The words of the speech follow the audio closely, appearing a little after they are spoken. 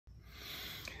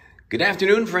Good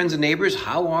afternoon, friends and neighbors.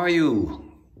 How are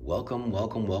you? Welcome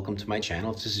to my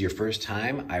channel. If this is your first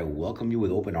time, I welcome you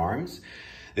with open arms.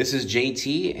 This is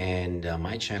JT, and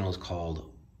my channel is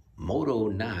called Moto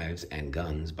Knives and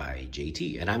Guns by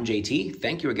JT. And I'm JT.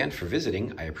 Thank you again for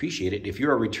visiting. I appreciate it. If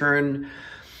you're a return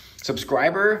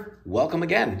subscriber, welcome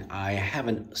again. I have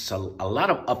a lot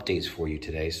of updates for you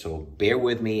today, so bear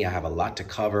with me. I have a lot to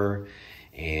cover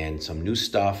and some new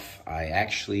stuff. I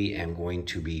actually am going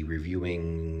to be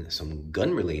reviewing some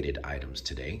gun-related items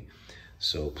today.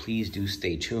 So please do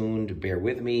stay tuned, bear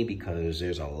with me, because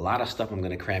there's a lot of stuff I'm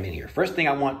gonna cram in here. First thing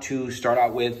I want to start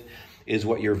out with is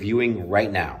what you're viewing right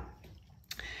now.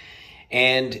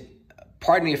 And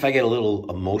pardon me if I get a little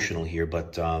emotional here,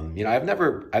 but you know, I've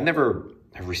never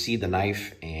received a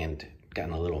knife and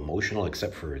gotten a little emotional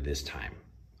except for this time.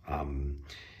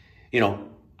 You know,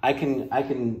 I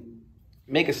can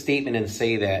make a statement and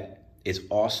say that it's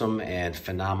awesome and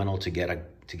phenomenal to get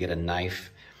a knife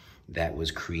that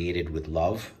was created with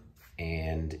love,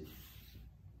 and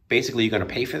basically you're going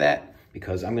to pay for that,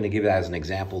 because I'm going to give it as an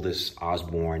example this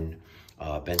Osborne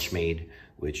Benchmade,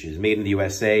 which is made in the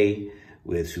USA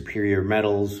with superior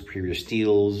metals, superior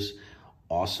steels,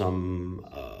 awesome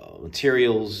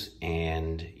materials,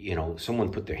 and you know,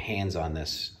 someone put their hands on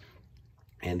this,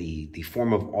 and the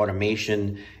form of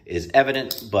automation is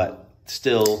evident, but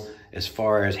still, as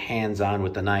far as hands-on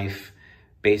with the knife,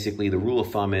 basically the rule of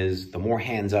thumb is the more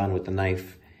hands-on with the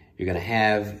knife you're gonna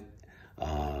have,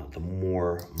 the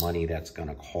more money that's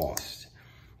gonna cost.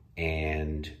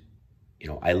 And you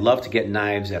know, I love to get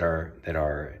knives that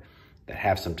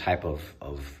have some type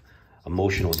of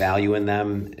emotional value in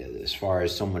them, as far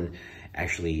as someone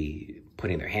actually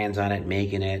putting their hands on it,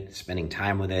 making it, spending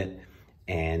time with it.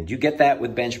 And you get that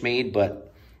with Benchmade, but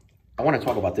I want to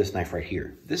talk about this knife right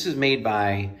here. This is made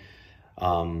by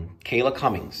Kaila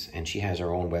Cumings, and she has her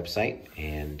own website,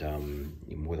 and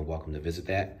you're more than welcome to visit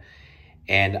that.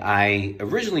 And I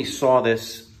originally saw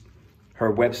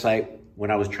her website, when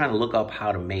I was trying to look up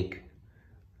how to make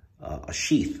a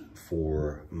sheath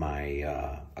for my,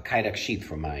 a Kydex sheath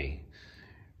for my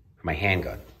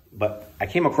handgun. But I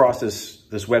came across this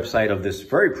website of this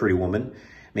very pretty woman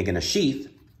making a sheath,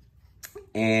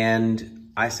 and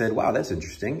I said, wow, that's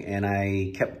interesting. And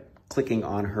I kept clicking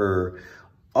on her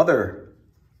other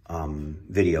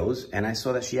videos, and I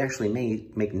saw that she actually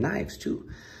make knives too.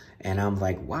 And I'm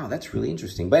like, wow, that's really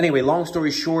interesting. But anyway, long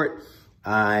story short,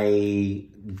 I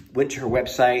went to her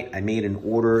website, I made an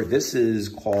order. This is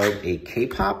called a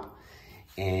Kpop.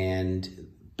 And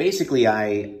basically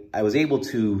I was able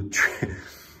to,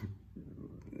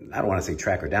 I don't want to say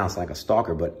track her down, it's like a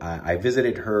stalker, but I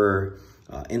visited her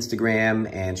Instagram,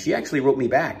 and she actually wrote me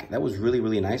back. That was really,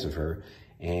 really nice of her.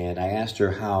 And I asked her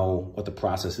what the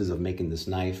process is of making this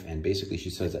knife. And basically she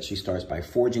says that she starts by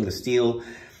forging the steel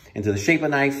into the shape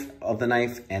of the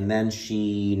knife, and then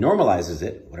she normalizes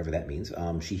it, whatever that means.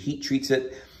 She heat treats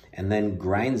it and then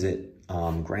grinds it,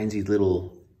 grinds these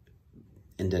little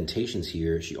indentations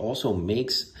here. She also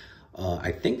makes,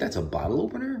 I think that's a bottle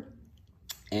opener.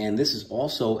 And this is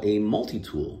also a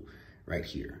multi-tool right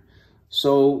here.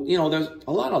 So, you know, there's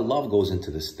a lot of love goes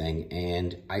into this thing.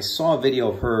 And I saw a video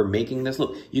of her making this.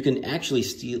 Look, you can actually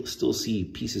still see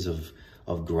pieces of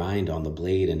grind on the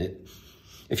blade. And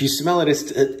if you smell it,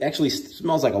 it actually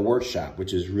smells like a workshop,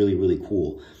 which is really, really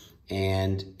cool.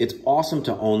 And it's awesome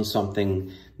to own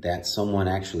something that someone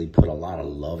actually put a lot of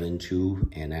love into,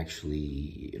 and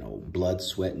actually, you know, blood,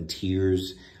 sweat, and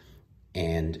tears.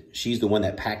 And she's the one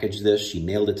that packaged this. She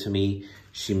mailed it to me.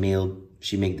 She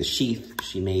made the sheath.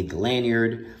 She made the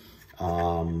lanyard.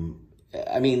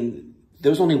 I mean, there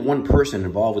was only one person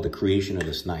involved with the creation of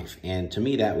this knife. And to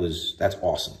me, that's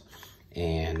awesome.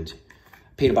 And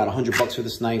I paid about $100 for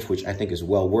this knife, which I think is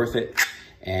well worth it.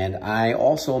 And I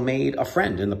also made a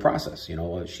friend in the process. You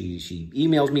know, she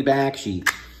emails me back. She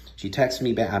texts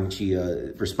me back. She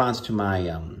responds to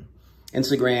my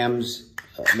Instagram's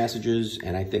messages,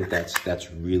 and I think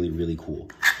that's really, really cool.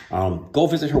 Go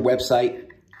visit her website.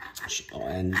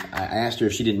 And I asked her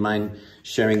if she didn't mind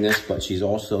sharing this, but she's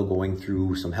also going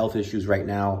through some health issues right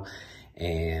now,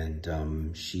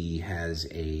 and she has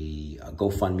a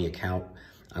GoFundMe account.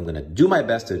 I'm going to do my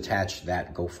best to attach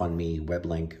that GoFundMe web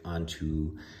link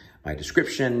onto my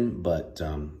description, but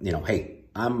you know, hey,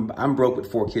 I'm broke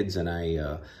with 4 kids, and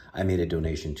I made a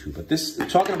donation too. But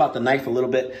talking about the knife a little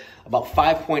bit, about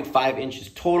 5.5 inches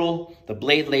total. The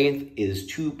blade length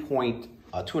is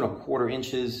 2.25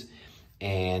 inches.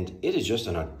 And it is just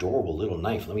an adorable little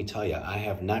knife. Let me tell you, I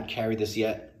have not carried this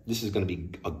yet. This is going to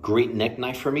be a great neck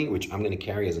knife for me, which I'm going to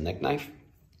carry as a neck knife.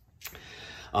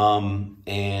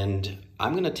 And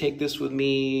I'm going to take this with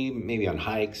me maybe on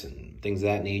hikes and things of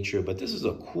that nature. But this is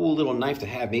a cool little knife to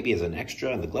have maybe as an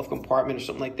extra in the glove compartment or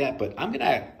something like that. But I'm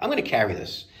gonna carry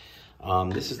this.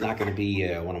 This is not gonna be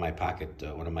one of my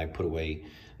put away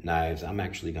knives. I'm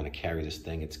actually gonna carry this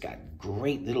thing. It's got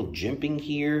great little jimping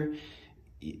here.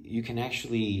 You can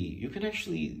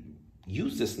actually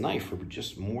use this knife for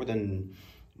just more than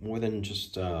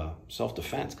just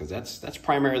self-defense, because that's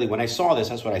primarily, when I saw this,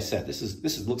 that's what I said.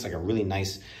 This looks like a really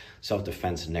nice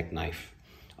self-defense neck knife.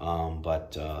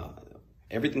 But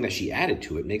everything that she added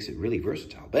to it makes it really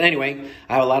versatile. But anyway,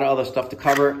 I have a lot of other stuff to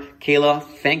cover. Kaila,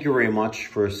 thank you very much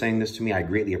for saying this to me. I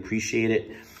greatly appreciate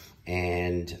it.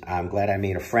 And I'm glad I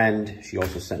made a friend. She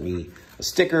also sent me a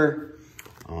sticker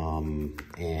and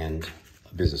a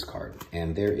business card.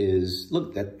 And there is,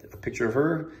 look, a picture of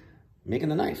her making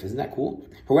the knife. Isn't that cool?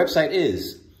 Her website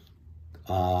is,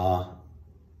 well,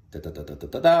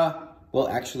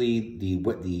 actually,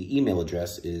 the email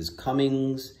address is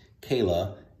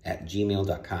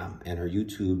cumingskaila@gmail.com, and her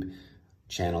YouTube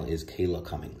channel is Kaila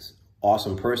Cumings.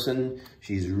 Awesome person.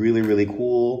 She's really, really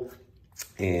cool.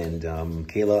 And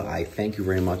Kaila, I thank you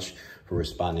very much for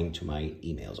responding to my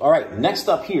emails. All right, next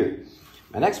up here,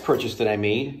 my next purchase that I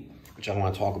made, which I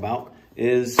want to talk about,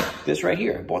 is this right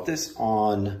here. I bought this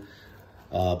on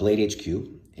Blade HQ,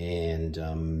 and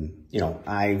you know,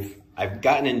 I've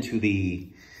gotten into the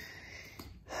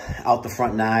out the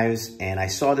front knives, and I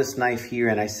saw this knife here,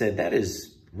 and I said, that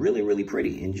is really, really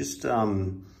pretty and just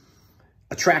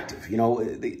attractive. You know,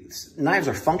 the knives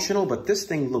are functional, but this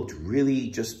thing looked really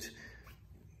just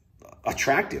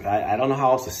attractive. I don't know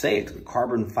how else to say it.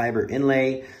 Carbon fiber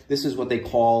inlay. This is what they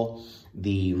call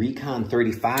the Recon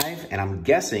 35, and I'm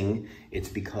guessing it's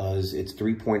because it's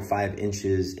 3.5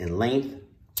 inches in length.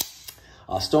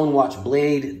 Stonewatch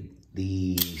blade.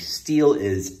 The steel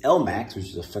is LMAX, which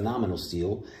is a phenomenal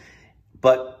steel.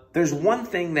 But there's one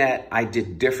thing that I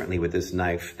did differently with this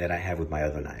knife that I have with my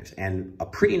other knives. And a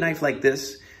pretty knife like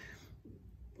this,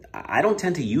 I don't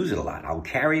tend to use it a lot. I'll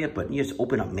carry it, but you just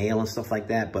open up mail and stuff like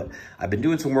that. But I've been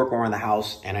doing some work around the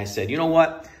house, and I said, you know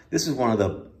what? This is one of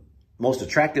the most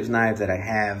attractive knives that I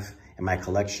have in my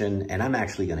collection, and I'm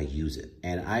actually going to use it.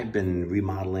 And I've been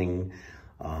remodeling,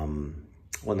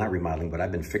 well, not remodeling, but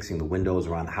I've been fixing the windows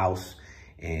around the house,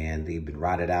 and they've been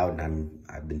rotted out. And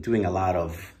I've been doing a lot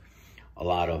of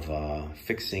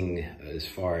fixing as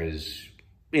far as,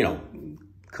 you know,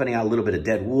 cutting out a little bit of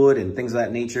dead wood and things of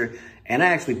that nature. And I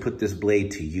actually put this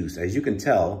blade to use. As you can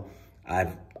tell,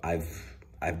 I've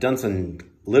done some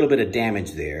little bit of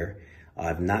damage there.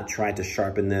 I've not tried to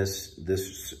sharpen this.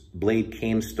 This blade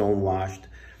came stone washed,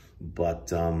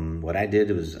 but what I did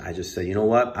was I just said, you know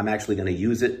what? I'm actually going to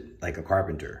use it like a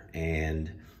carpenter.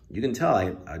 And you can tell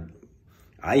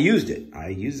I used it. I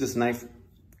used this knife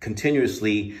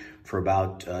continuously for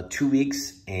about 2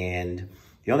 weeks, and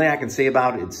the only thing I can say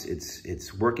about it,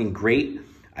 it's working great.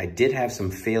 I did have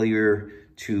some failure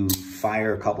to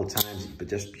fire a couple times, but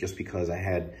just because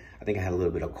I think I had a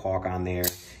little bit of caulk on there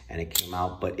and it came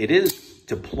out. But it is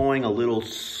deploying a little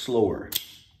slower.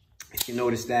 If you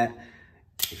notice that,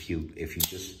 if you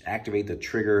just activate the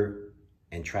trigger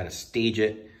and try to stage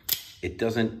it, it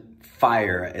doesn't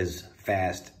fire as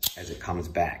fast as it comes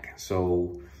back.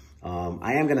 So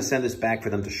I am going to send this back for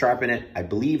them to sharpen it. I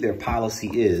believe their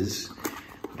policy is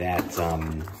that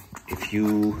if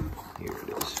you, here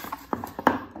it is,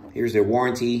 here's their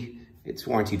warranty. It's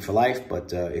warranted for life,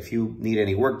 but if you need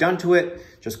any work done to it,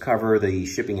 just cover the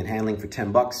shipping and handling for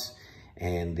 10 bucks,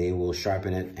 and they will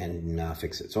sharpen it and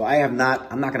fix it. So I'm not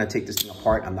going to take this thing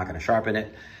apart. I'm not going to sharpen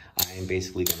it. I am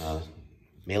basically going to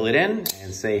mail it in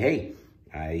and say, hey,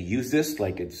 I use this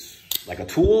like it's like a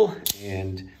tool,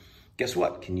 and guess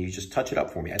what? Can you just touch it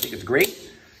up for me? I think it's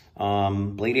great.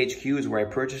 Blade HQ is where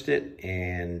I purchased it,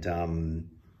 and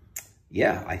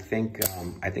yeah, I think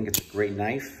it's a great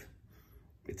knife.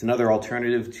 It's another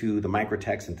alternative to the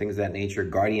Microtechs and things of that nature,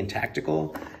 Guardian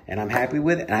Tactical, and I'm happy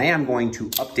with it. And I am going to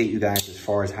update you guys as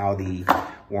far as how the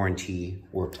warranty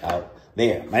worked out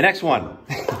there. My next one,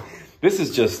 this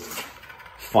is just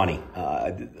funny.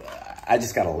 I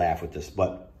just got to laugh with this,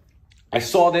 but I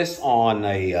saw this on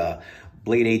a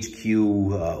Blade HQ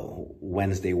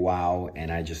Wednesday Wow,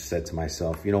 and I just said to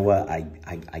myself, you know what?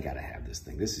 I got to have this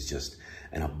thing. This is just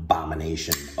an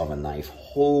abomination of a knife.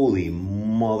 Holy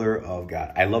mother of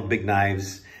God. I love big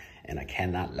knives, and I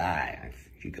cannot lie.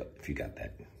 If you got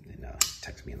that, then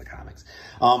text me in the comments.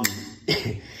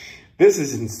 This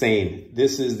is insane.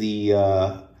 This is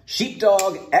the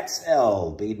Sheepdog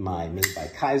XL, made by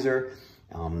Kizer.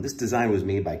 This design was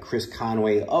made by Chris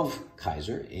Conway of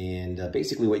Kizer, and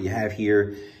basically what you have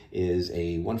here is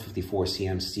a 154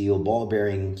 cm steel ball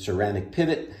bearing ceramic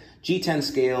pivot, G10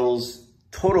 scales,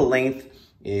 total length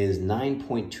is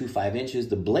 9.25 inches.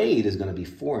 The blade is going to be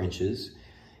 4 inches.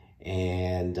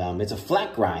 And it's a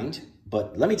flat grind.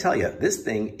 But let me tell you, this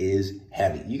thing is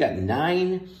heavy. You got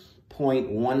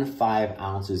 9.15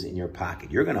 ounces in your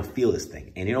pocket. You're going to feel this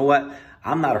thing. And you know what?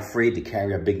 I'm not afraid to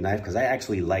carry a big knife because I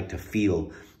actually like to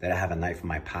feel that I have a knife in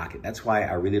my pocket. That's why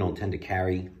I really don't tend to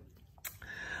carry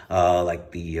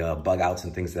like the bug outs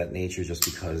and things of that nature, just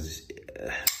because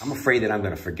I'm afraid that I'm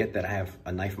going to forget that I have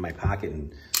a knife in my pocket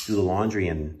and do the laundry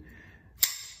and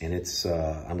it's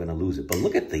I'm going to lose it. But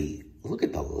look at the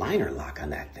liner lock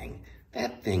on that thing.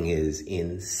 That thing is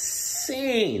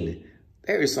insane.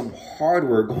 There is some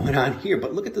hardware going on here,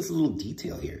 but look at this little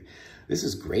detail here. This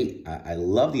is great. I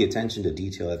love the attention to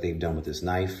detail that they've done with this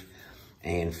knife.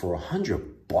 And for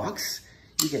 $100,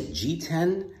 you get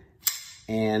G10,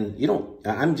 and you don't,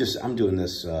 I'm doing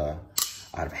this out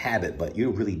of habit, but you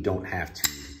really don't have to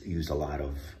use a lot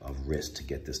of wrist to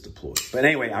get this deployed. But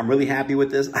anyway, I'm really happy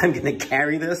with this. I'm gonna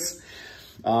carry this.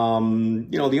 You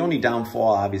know, the only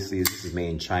downfall obviously is this is made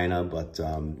in China, but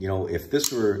you know, if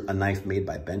this were a knife made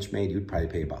by Benchmade, you'd probably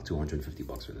pay about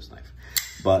 $250 for this knife.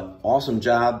 But awesome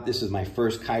job. This is my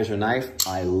first Kizer knife.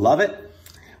 I love it.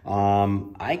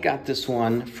 I got this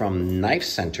one from Knife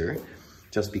Center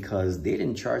just because they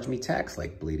didn't charge me tax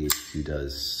like Blade HQ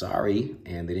does. Sorry.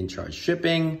 And they didn't charge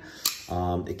shipping.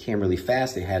 It came really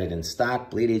fast. They had it in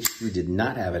stock. Blade HQ did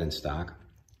not have it in stock.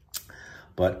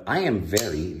 But I am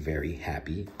very, very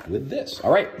happy with this.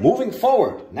 All right, moving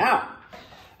forward. Now,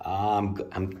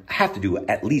 I have to do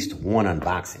at least one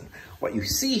unboxing. What you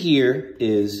see here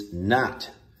is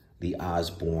not the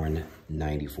Osborne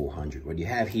 9400. What you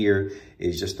have here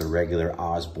is just the regular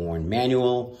Osborne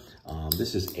manual.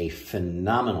 This is a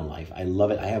phenomenal knife. I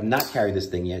love it. I have not carried this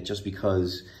thing yet just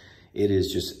because it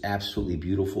is just absolutely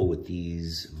beautiful with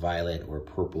these violet or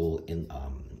purple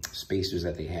spacers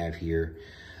that they have here.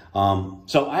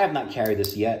 So I have not carried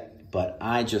this yet, but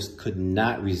I just could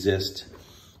not resist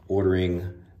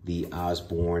ordering the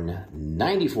Osborne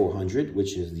 9400,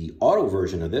 which is the auto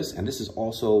version of this. And this is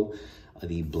also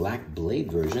the black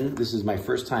blade version. This is my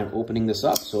first time opening this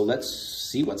up. So let's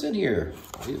see what's in here.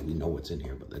 We know what's in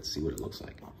here, but let's see what it looks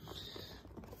like.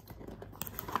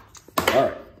 All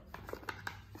right.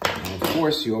 And of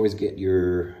course, you always get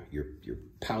your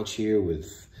pouch here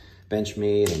with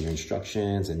Benchmade and your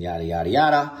instructions and yada, yada,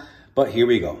 yada. But here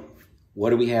we go. What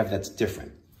do we have that's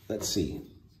different? Let's see.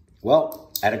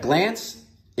 Well, at a glance,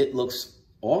 it looks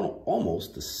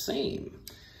almost the same.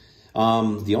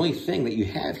 The only thing that you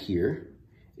have here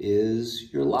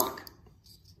is your lock,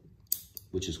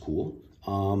 which is cool.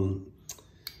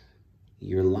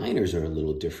 Your liners are a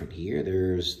little different here.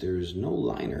 There's no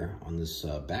liner on this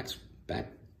back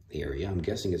area. I'm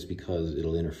guessing it's because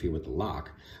it'll interfere with the lock.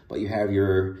 But you have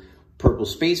your purple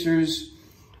spacers.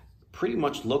 Pretty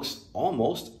much looks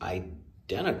almost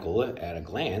identical at a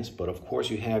glance, but of course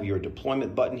you have your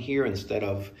deployment button here instead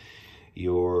of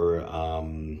your, oh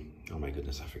my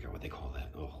goodness, I forgot what they call that.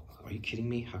 Oh, are you kidding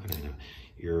me? How can I know?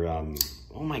 Your,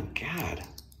 oh my God,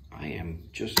 I am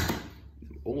just,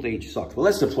 old age sucks. Well,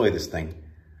 let's deploy this thing.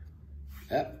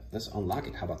 Yep, let's unlock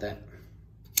it. How about that?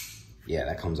 Yeah,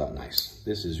 that comes out nice.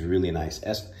 This is really nice.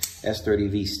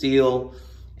 S30V steel,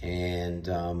 and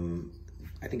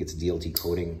I think it's DLT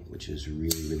coating, which is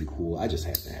really, really cool. I just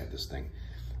have to have this thing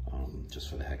just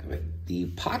for the heck of it. The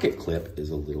pocket clip is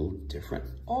a little different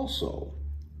also.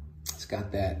 It's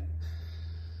got that,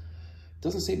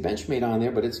 doesn't say Benchmade on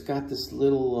there, but it's got this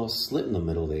little slit in the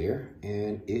middle there,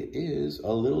 and it is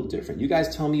a little different. You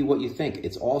guys tell me what you think.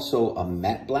 It's also a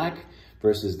matte black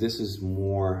versus this is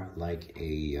more like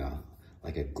a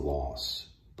gloss.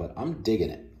 But I'm digging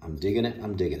it. I'm digging it.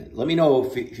 I'm digging it. Let me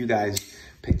know if you guys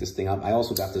pick this thing up. I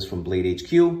also got this from Blade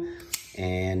HQ,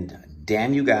 and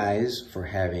damn you guys for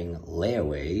having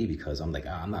layaway, because I'm like,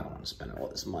 I'm not going to spend all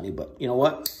this money, but you know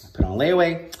what? I put on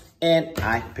layaway and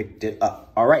I picked it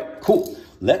up. All right, cool.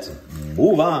 Let's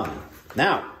move on.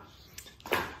 Now,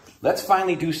 let's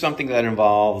finally do something that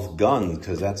involves guns,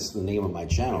 because that's the name of my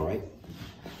channel, right?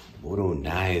 Moto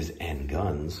Knives and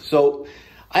Guns. So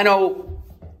I know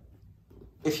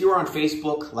if you're on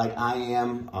Facebook like I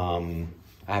am,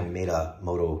 I haven't made a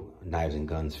Moto Knives and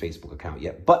Guns Facebook account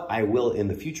yet, but I will in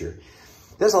the future.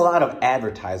 There's a lot of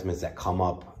advertisements that come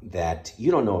up that you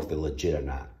don't know if they're legit or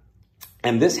not.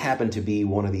 And this happened to be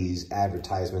one of these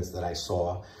advertisements that I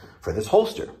saw for this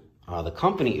holster. The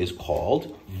company is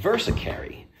called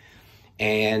Versacarry.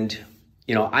 And,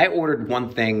 you know, I ordered one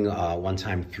thing one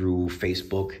time through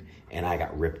Facebook, and I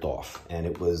got ripped off. And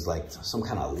it was like some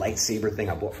kind of lightsaber thing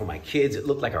I bought for my kids. It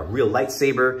looked like a real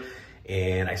lightsaber.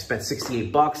 and I spent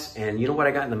 68 bucks. And you know what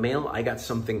I got in the mail? I got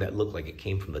something that looked like it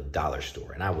came from the dollar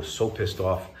store, and I was so pissed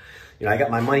off. You know, I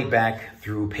got my money back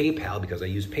through PayPal because I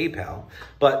use PayPal.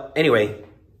 But anyway,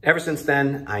 ever since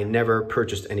then, I never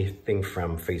purchased anything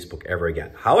from Facebook ever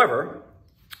again. However,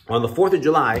 on the 4th of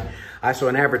July, I saw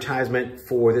an advertisement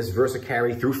for this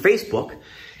Versacarry through Facebook,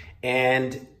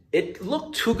 and it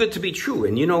looked too good to be true.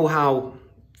 And you know how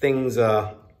things,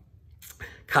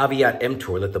 caveat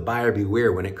emptor, let the buyer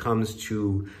beware when it comes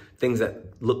to things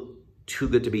that look too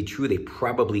good to be true, they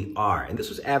probably are. And this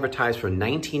was advertised for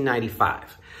 $19.95.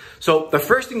 So the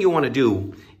first thing you want to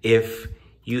do if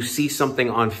you see something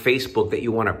on Facebook that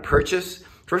you want to purchase,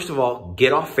 first of all,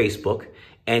 get off Facebook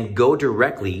and go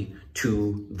directly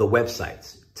to the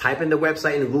websites. Type in the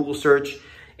website in Google search.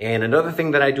 And another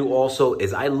thing that I do also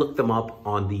is I look them up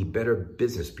on the Better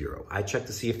Business Bureau. I check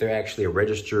to see if they're actually a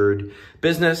registered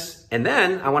business. And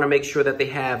then I want to make sure that they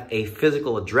have a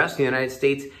physical address in the United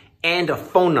States and a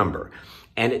phone number.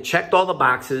 And it checked all the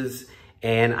boxes,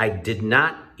 and I did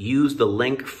not use the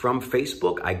link from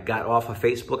Facebook. I got off of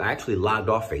Facebook. I actually logged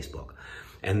off Facebook.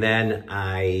 And then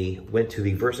I went to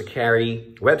the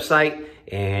Versacarry website,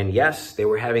 and yes, they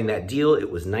were having that deal.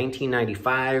 It was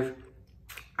 $19.95.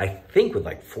 I think with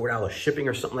like $4 shipping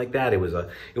or something like that. It was a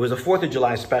 4th of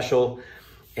July special,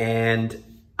 and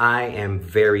I am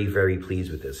very, very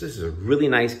pleased with this. This is a really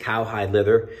nice cowhide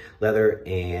leather,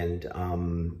 and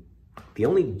the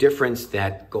only difference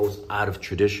that goes out of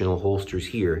traditional holsters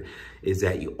here is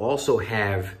that you also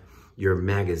have your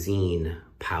magazine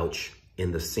pouch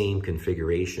in the same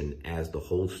configuration as the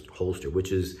holster,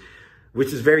 which is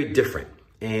very different.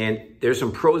 And there's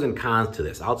some pros and cons to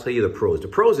this. I'll tell you the pros. The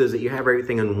pros is that you have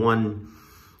everything in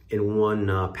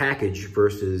one package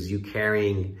versus you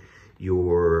carrying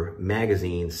your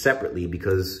magazine separately,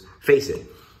 because face it,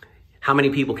 how many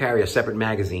people carry a separate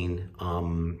magazine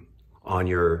on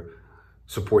your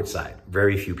support side?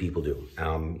 Very few people do.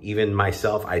 Even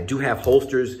myself, I do have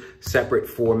holsters separate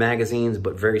for magazines,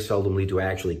 but very seldomly do I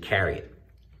actually carry it.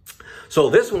 So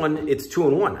this one, it's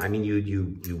 2-in-1. I mean,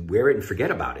 you wear it and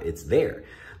forget about it. It's there.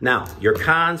 Now, your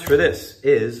cons for this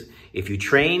is if you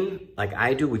train like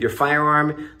I do with your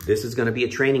firearm, this is going to be a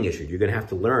training issue. You're going to have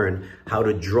to learn how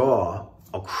to draw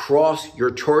across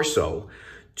your torso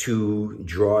to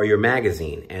draw your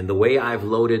magazine. And the way I've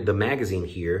loaded the magazine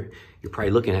here, you're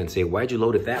probably looking at it and say, why'd you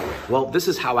load it that way? Well, this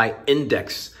is how I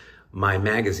index my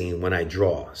magazine when I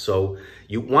draw. So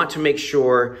you want to make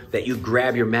sure that you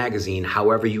grab your magazine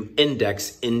however you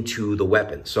index into the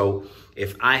weapon. So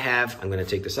if I have, I'm going to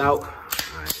take this out,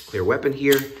 I have a clear weapon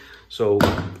here. So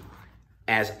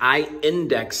as I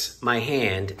index my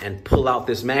hand and pull out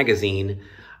this magazine,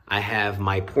 I have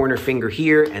my pointer finger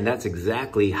here, and that's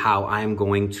exactly how I'm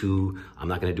going to, I'm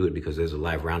not going to do it because there's a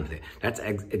live round there. That's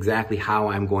exactly how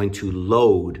I'm going to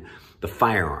load the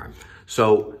firearm.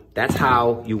 So that's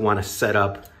how you want to set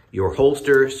up your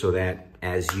holster so that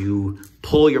as you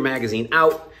pull your magazine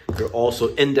out, you're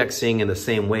also indexing in the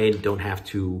same way. Don't have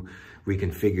to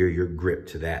reconfigure your grip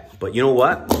to that. But you know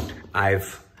what?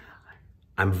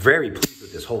 I'm very pleased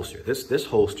with this holster. This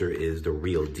holster is the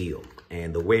real deal.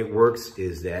 And the way it works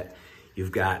is that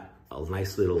you've got a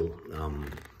nice little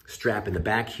strap in the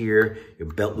back here.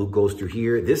 Your belt loop goes through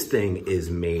here. This thing is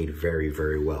made very,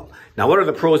 very well. Now, what are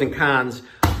the pros and cons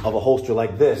of a holster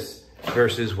like this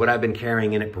versus what I've been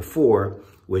carrying in it before,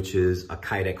 which is a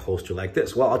Kydex holster like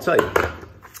this? Well, I'll tell you.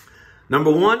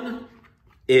 Number one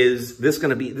is this is going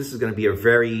to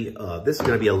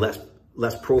be a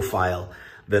less profile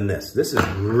than this. This is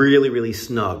really, really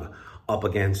snug up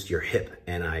against your hip,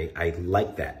 and I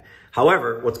like that.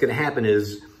 However, what's going to happen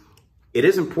is it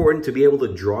is important to be able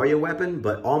to draw your weapon,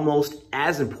 but almost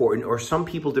as important, or some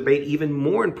people debate even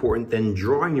more important than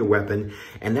drawing your weapon,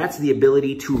 and that's the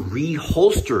ability to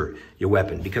reholster your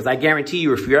weapon. Because I guarantee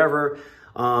you, if you ever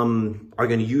are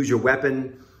going to use your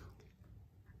weapon,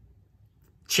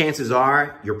 chances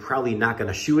are you're probably not going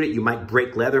to shoot it. You might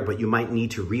break leather, but you might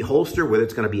need to reholster, whether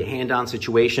it's going to be a hand-on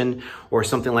situation or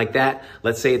something like that.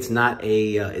 Let's say it's not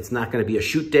going to be a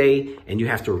shoot day and you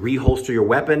have to reholster your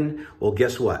weapon. Well,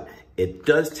 guess what? It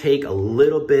does take a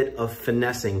little bit of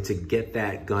finessing to get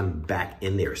that gun back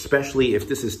in there, especially if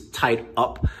this is tight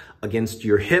up against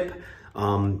your hip.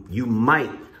 You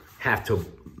might have to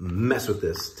mess with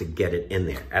this to get it in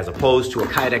there, as opposed to a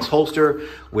Kydex holster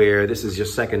where this is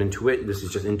just this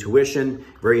is just intuition,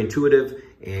 very intuitive,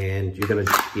 and you're gonna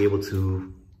be able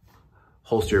to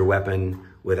holster your weapon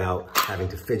without having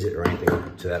to fidget or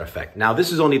anything to that effect. Now,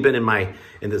 this has only been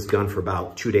in this gun for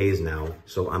about 2 days now,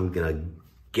 so I'm gonna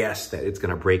guess that it's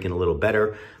gonna break in a little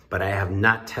better, but I have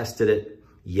not tested it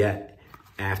yet.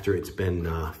 after it's been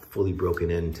fully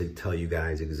broken in to tell you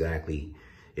guys exactly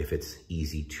if it's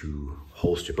easy to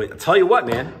holster. But I'll tell you what,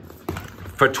 man,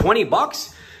 for 20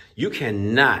 bucks, you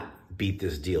cannot beat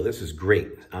this deal. This is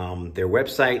great. Their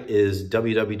website is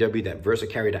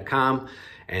www.versacarry.com,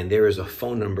 and there is a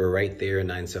phone number right there,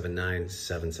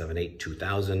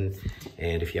 979-778-2000.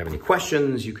 And if you have any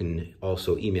questions, you can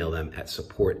also email them at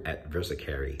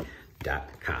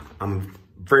support@versacarry.com. I'm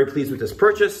very pleased with this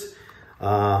purchase.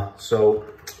 So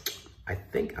I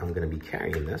think I'm going to be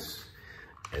carrying this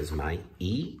as my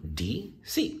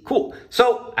EDC. Cool.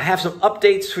 So I have some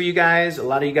updates for you guys. A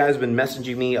lot of you guys have been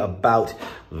messaging me about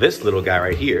this little guy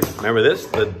right here. Remember this?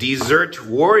 The Desert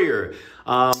Warrior.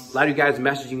 A lot of you guys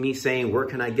messaging me saying, where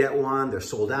can I get one? They're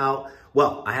sold out.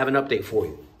 Well, I have an update for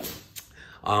you.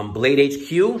 Blade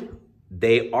HQ,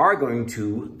 they are going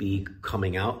to be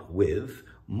coming out with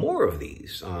more of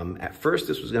these. At first,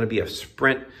 this was going to be a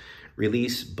sprint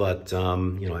release, but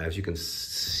you know, as you can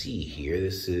see here,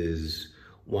 this is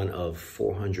one of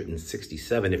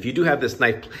 467. If you do have this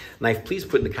knife, please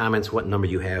put in the comments what number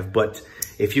you have. But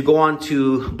if you go on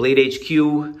to Blade HQ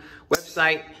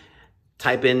website,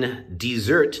 type in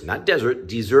Desert, not Desert,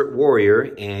 Desert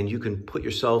Warrior, and you can put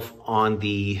yourself on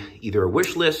the either a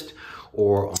wish list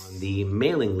or on the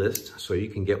mailing list, so you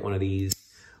can get one of these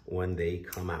when they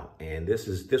come out. And this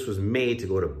was made to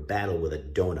go to battle with a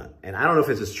donut. And I don't know if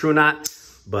this is true or not,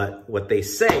 but what they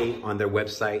say on their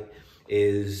website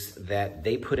is that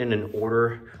they put in an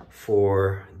order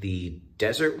for the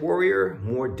Desert Warrior,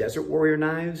 more Desert Warrior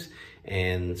knives,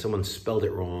 and someone spelled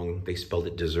it wrong. They spelled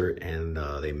it dessert, and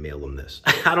they mailed them this.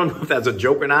 I don't know if that's a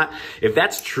joke or not. If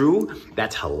that's true,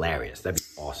 that's hilarious. That'd be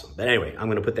awesome. But anyway, I'm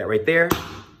gonna put that right there.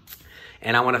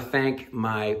 And I wanna thank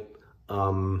my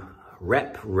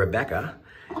rep, Rebecca,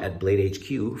 at Blade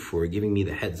HQ for giving me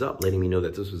the heads up, letting me know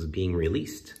that this was being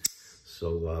released.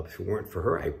 So if it weren't for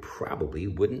her, I probably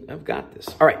wouldn't have got this.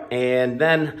 All right, and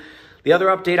then the other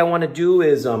update I want to do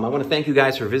is I want to thank you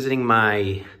guys for visiting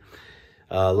my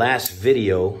last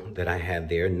video that I had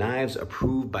there, Knives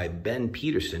Approved by Ben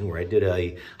Peterson, where I did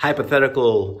a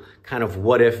hypothetical kind of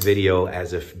what-if video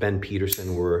as if Ben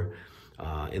Peterson were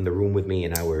in the room with me,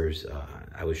 and I was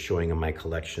showing him my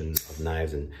collection of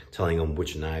knives and telling him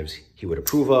which knives he would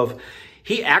approve of.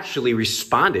 He actually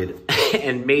responded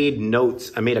and made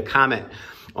notes. I made a comment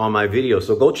on my video.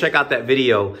 So go check out that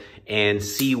video and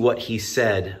see what he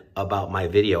said about my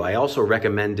video. I also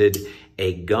recommended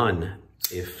a gun,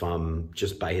 if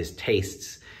just by his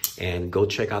tastes. And go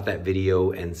check out that video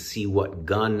and see what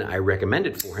gun I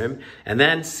recommended for him. And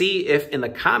then see if in the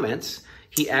comments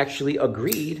he actually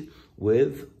agreed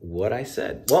with what I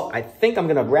said. Well, I think I'm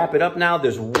gonna wrap it up now.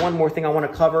 There's one more thing I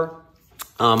wanna cover.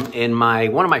 In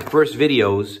one of my first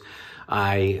videos,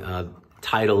 I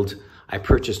titled, I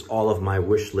purchased all of my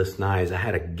wish list knives. I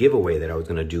had a giveaway that I was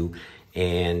gonna do,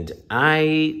 and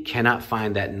I cannot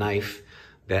find that knife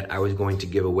that I was going to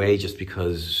give away just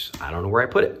because I don't know where I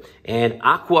put it. And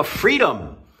Aqua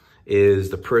Freedom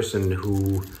is the person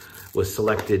who was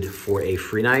selected for a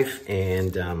free knife,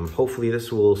 and hopefully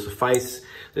this will suffice.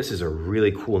 This is a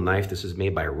really cool knife. This is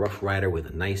made by Rough Rider with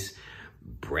a nice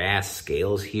brass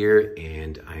scales here,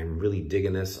 and I'm really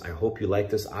digging this. I hope you like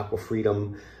this, Aqua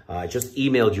Freedom. I just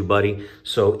emailed you, buddy.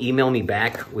 So email me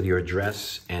back with your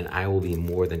address, and I will be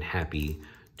more than happy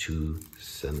to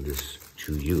send this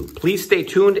to you. Please stay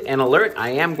tuned and alert. I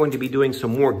am going to be doing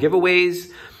some more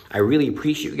giveaways. I really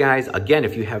appreciate you guys. Again,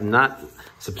 if you have not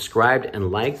subscribed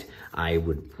and liked, I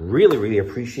would really, really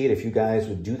appreciate if you guys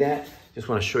would do that. Just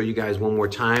want to show you guys one more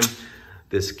time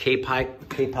this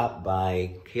Kpop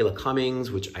by Kaila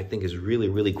Cumings, which I think is really,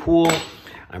 really cool.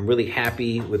 I'm really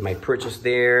happy with my purchase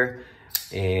there.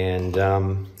 And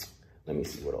let me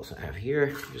see what else I have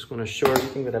here. I just want to show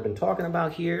everything that I've been talking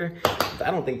about here.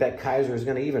 I don't think that Kizer is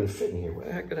going to even fit in here. Where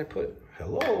the heck did I put it?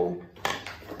 Hello?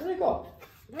 Where'd it go?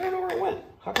 I don't know where it went.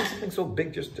 How can something so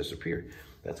big just disappear?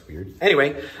 That's weird.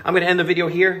 Anyway, I'm going to end the video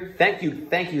here. Thank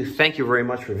you very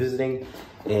much for visiting.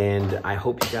 And I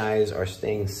hope you guys are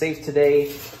staying safe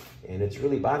today. And it's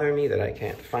really bothering me that I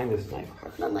can't find this knife. How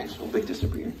can that knife so big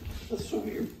disappear? That's so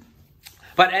weird.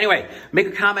 But anyway, make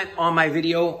a comment on my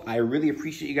video. I really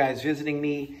appreciate you guys visiting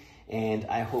me. And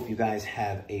I hope you guys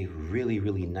have a really,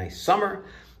 really nice summer.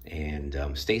 And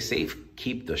stay safe.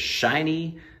 Keep the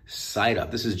shiny side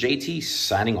up. This is JT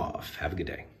signing off. Have a good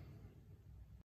day.